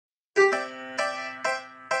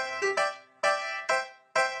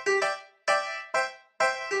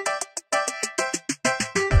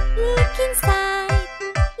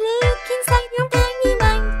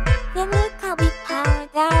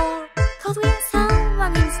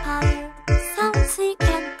uninspired, so sick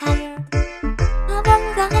and tired. About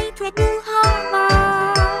the hatred you harbor.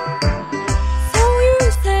 So you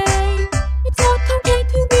say it's not okay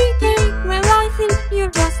to be gay. Well, I think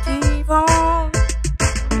you're just evil.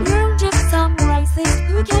 You're just some racist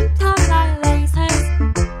who can't tell my laces.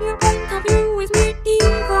 Your point of view is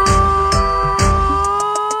medieval.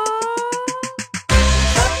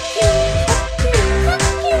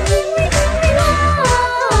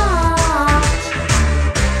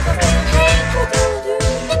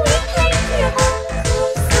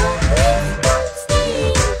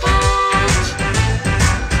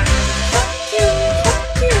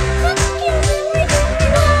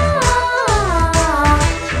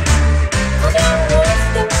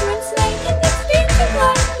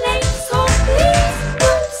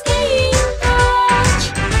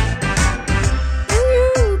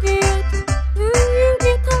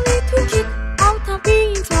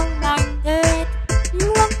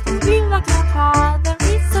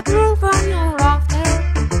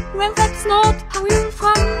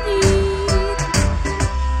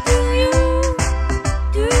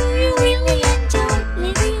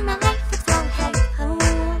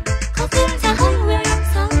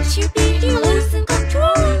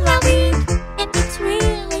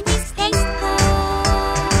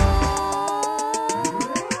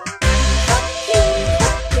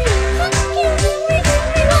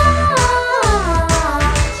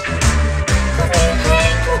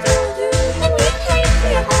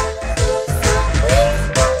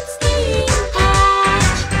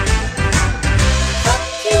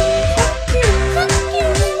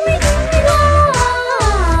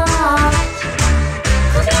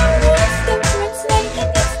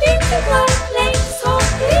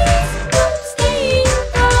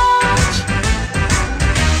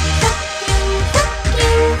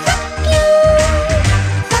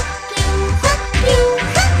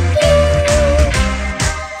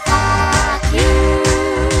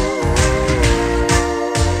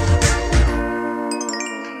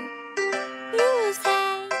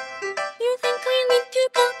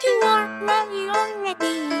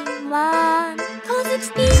 Cause it's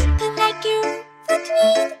deep and like you, that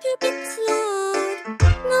need to be slow.